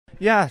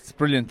Yeah, it's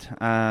brilliant.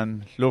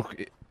 Look,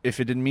 if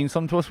it didn't mean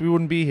something to us, we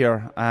wouldn't be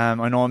here.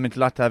 I know it meant a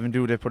lot to have them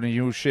do. They put in a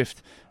huge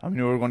shift. I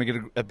knew we were going to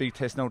get a big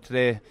test now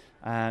today.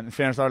 In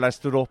fairness, our lads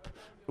stood up.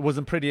 It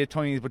wasn't pretty at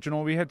times, but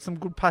we had some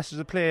good passages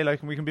of play,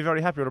 and we can be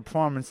very happy with our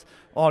performance.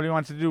 All we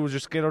wanted to do was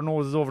just get our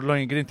noses over the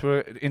line, get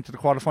into the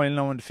quarter-final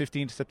now on the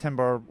 15th of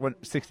September, or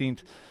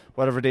 16th,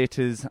 whatever date it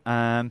is.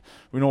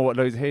 We know what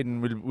lies ahead,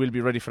 and we'll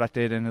be ready for that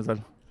day then as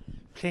well.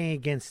 Playing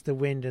against the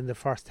wind in the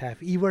first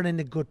half, you were in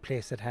a good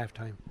place at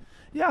half-time.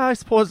 Yeah, I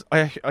suppose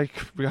we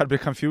got a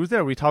bit confused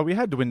there. We thought we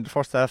had to win the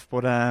first half,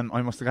 but I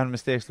must have got a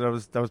mistake, so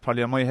that was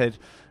probably on my head.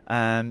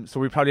 So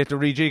we probably had to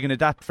rejig and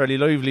adapt fairly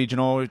lively.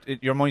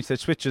 Your mindset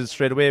switches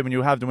straight away when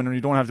you have the win and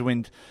you don't have the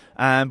wind.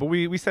 But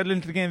we settled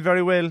into the game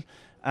very well.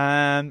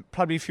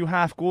 Probably a few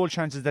half goal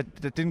chances that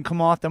didn't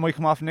come off, that might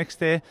come off next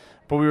day,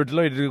 but we were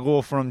delighted to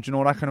go from that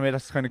kind of way.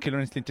 That's the kind of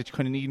killer instinct that you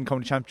kind of need in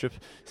county championship,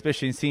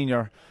 especially in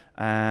senior.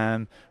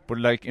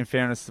 But in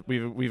fairness,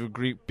 we've a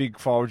great big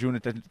forward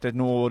unit that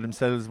know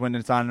themselves when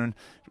it's on, and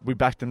we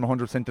back them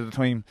 100% of the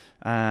time.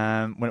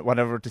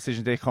 Whatever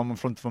decisions they come in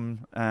front of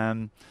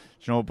them,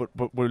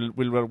 but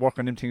we'll work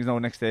on them things now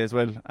next day as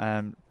well.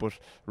 But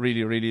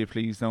really, really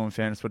pleased now in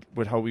fairness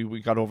with how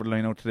we got over the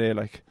line out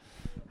today.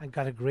 And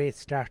got a great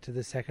start to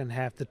the second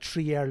half. The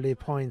 3 early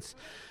points,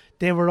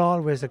 they were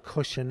always a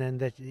cushion, and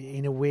that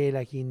in a way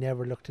he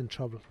never looked in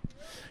trouble.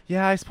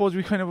 Yeah, I suppose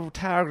we kind of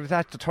targeted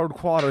that. The third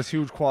quarter is a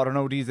huge quarter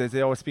now these days.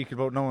 They always speak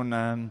about now,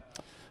 and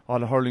all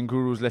the hurling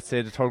gurus, let's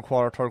say, the third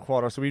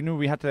quarter. So we knew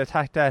we had to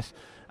attack that.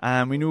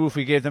 We knew if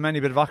we gave them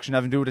any bit of action,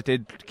 having to do it,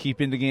 they'd keep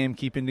in the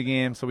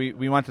game. So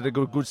we wanted a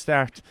good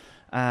start.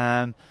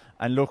 And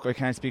look, I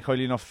can't speak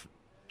highly enough.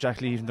 Jack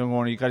Lee from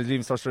Dungorney, he got his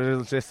leaving such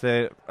results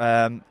yesterday,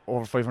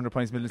 over 500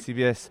 points middle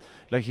CBS.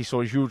 He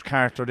showed a huge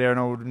character there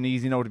now. It would have been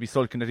easy now to be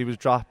sulking that he was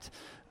dropped,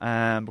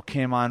 but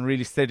came on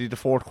really steady the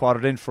fourth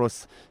quarter then for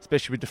us,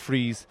 especially with the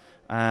freeze.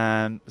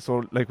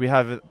 So we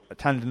have a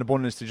talent in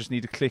abundance to just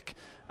need to click.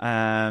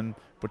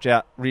 But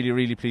yeah, really,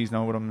 really pleased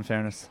now with him in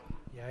fairness.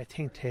 Yeah, I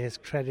think to his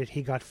credit,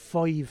 he got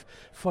five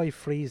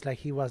frees,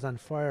 he was on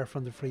fire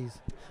from the frees.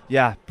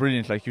 Yeah,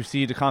 brilliant. You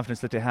see the confidence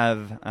that they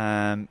have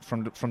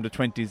from the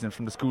 20s and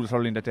from the schools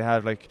hurling that they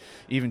have.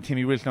 Even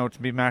Timmy Wilt now to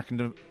be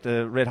marking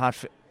the red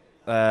hot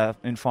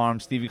in form.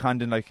 Stevie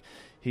Condon,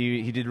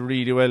 he did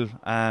really well.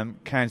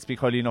 Can't speak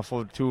highly enough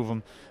of the two of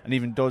them, and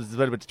even does as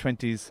well with the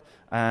 20s.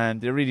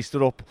 They really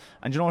stood up,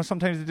 and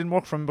sometimes it didn't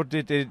work for them, but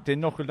they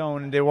knuckled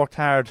down and they worked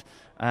hard.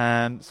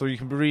 So you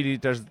can be really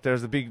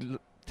there's a big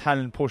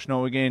talent push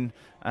now again.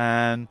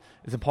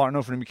 It's important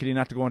now for Imokilly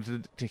not to go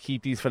on to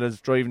keep these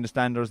fellas driving the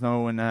standards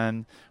now,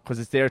 and because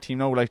it's their team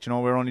now.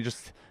 We're only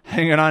just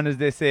hanging on, as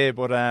they say,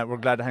 but we're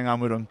glad to hang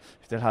on with them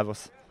if they'll have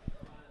us.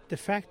 The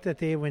fact that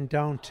they went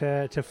down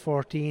to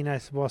 14, I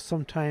suppose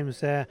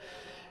sometimes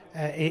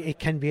it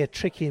can be a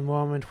tricky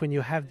moment when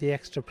you have the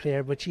extra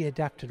player, but you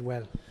adapted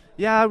well.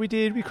 Yeah, we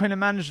did. We kind of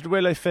managed it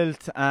well, I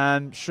felt.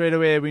 Straight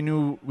away, we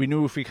knew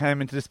if we came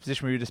into this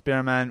position we were the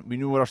spare man, we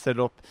knew what our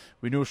setup.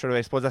 We knew straight away.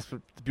 I suppose that's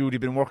what the beauty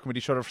of been working with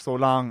each other for so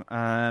long,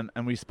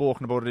 and we've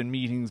spoken about it in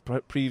meetings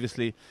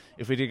previously.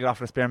 If we did get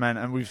off a spare man,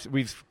 and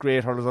we've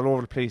great hurlers all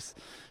over the place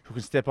who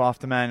can step off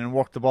the man and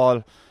work the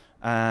ball.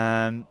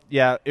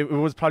 It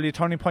was probably a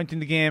turning point in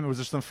the game. It was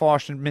just an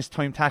unfortunate missed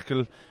time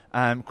tackle.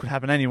 Could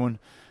happen to anyone,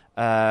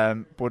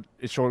 but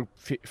it showed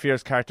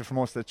fierce character from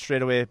us that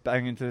straight away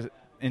bang into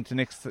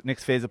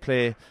next phase of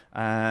play,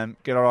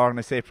 get our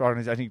organised.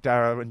 I think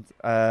Dara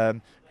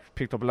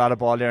picked up a lot of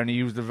ball there and he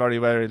used it very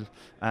well,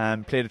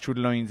 played it through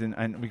the lines,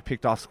 and we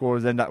picked off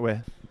scores then that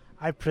way.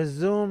 I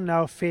presume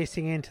now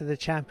facing into the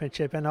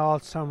championship and all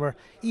summer,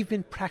 you've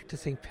been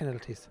practising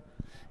penalties.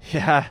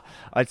 Yeah,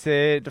 I'd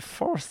say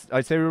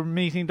we were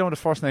meeting down the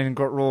first night in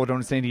Gurt Road down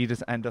in St.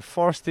 Edith's, and the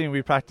first thing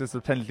we practised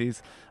was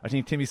penalties. I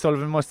think Timmy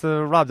Sullivan must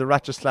have robbed the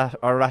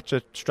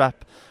ratchet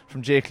strap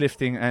from Jake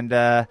Lifting, and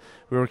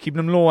we were keeping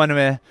them low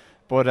anyway,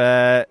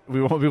 but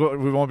we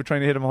won't be trying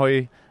to hit them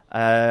high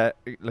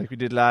like we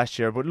did last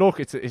year. But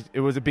look, it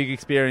was a big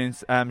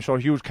experience. Sure,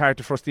 huge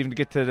character for us even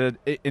to get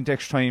into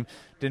extra time,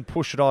 didn't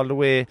push it all the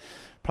way.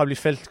 Probably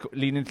felt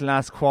leading into the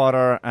last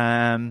quarter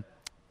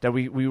that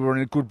we were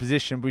in a good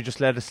position. We just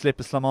let it slip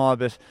a small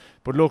bit.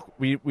 But look,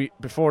 we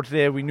before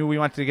today, we knew we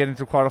wanted to get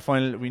into the quarter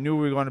final. We knew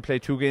we were going to play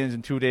 2 games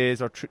in 2 days,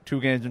 or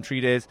 2 games in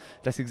 3 days.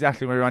 That's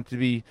exactly where we wanted to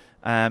be.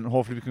 And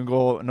hopefully we can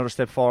go another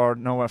step forward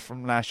now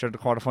from last year to the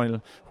quarter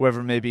final. Whoever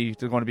it may be,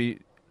 they're going to be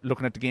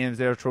looking at the games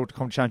there throughout the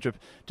county championship.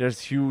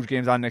 There's huge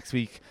games on next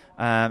week,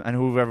 and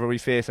whoever we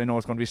face, I know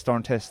it's going to be a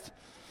stern test.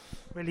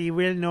 Well, you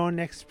will know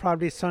next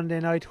probably Sunday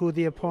night who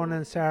the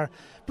opponents are,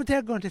 but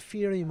they're going to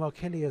fear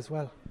Imokilly as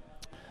well.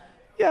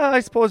 Yeah,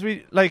 I suppose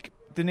we like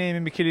the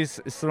name Imokilly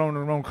is surrounded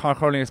around Cork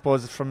Hurling, I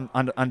suppose, from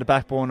on the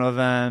backbone of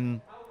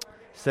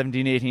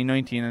 17, 18,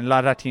 19, and a lot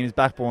of that team's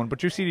backbone.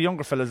 But you see the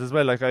younger fellas as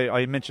well. Like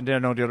I mentioned there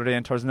now the other day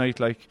on Thursday night,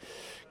 like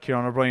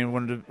Kieran O'Brien,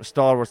 one of the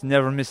stalwarts,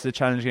 never missed a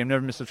challenge game,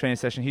 never missed a training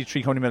session. He's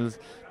 3 county medals,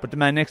 but the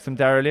man next to him,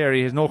 Darrell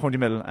Leary, has no county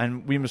medal,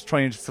 and we must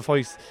try and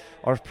suffice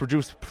or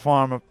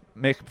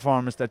make a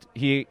performance that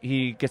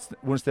he gets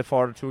one step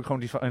forward to a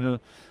county final.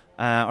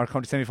 or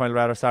county semi-final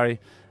rather, sorry.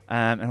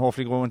 And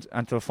hopefully go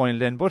into a final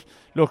then. But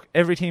look,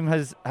 every team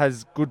has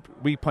good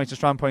weak points and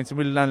strong points, and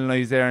we'll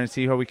analyse there and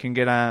see how we can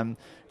get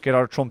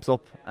our trumps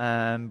up.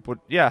 But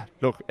yeah,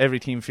 look, every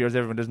team fears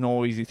everyone. There's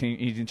no easy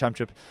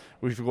championship.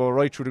 We go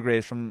right through the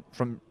grades from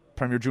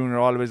Premier Junior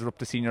all the way up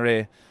to Senior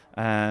A.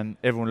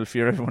 Everyone will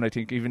fear everyone. I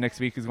think even next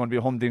week is going to be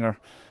a humdinger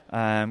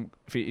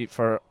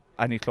for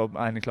any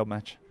club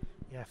match.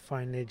 Yeah,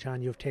 finally,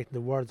 John, you've taken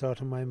the words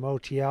out of my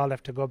mouth. You all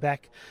have to go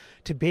back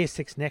to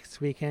basics next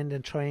weekend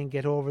and try and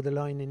get over the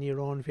line in your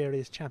own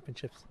various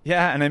championships.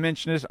 Yeah, and I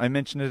mentioned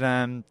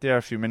it there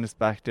a few minutes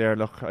back there.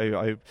 Look,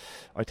 I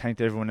thanked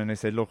everyone and I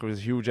said, look, it was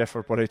a huge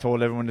effort, but I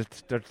told everyone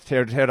that they're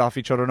tear the head off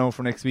each other now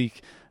for next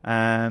week.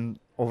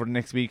 Over the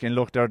next week, and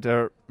look,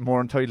 they're more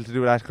entitled to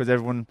do that because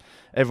everyone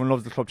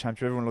loves the club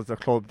championship, everyone loves their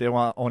club. They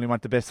only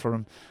want the best for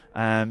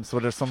them. So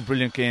there's some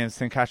brilliant games.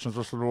 St. Catherine's,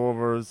 Russell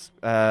Rovers.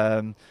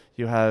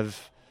 You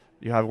have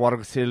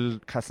Waterford Hill,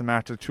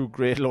 Castlemartyr, two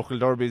great local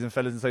derbies, and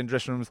fellas inside the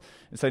dressing rooms,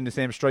 inside the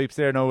same stripes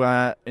there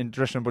now in the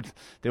dressing room, but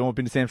they won't be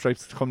in the same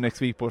stripes to come next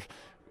week. But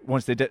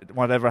once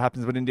whatever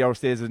happens within the hour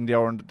stays within the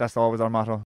hour, and that's always our motto.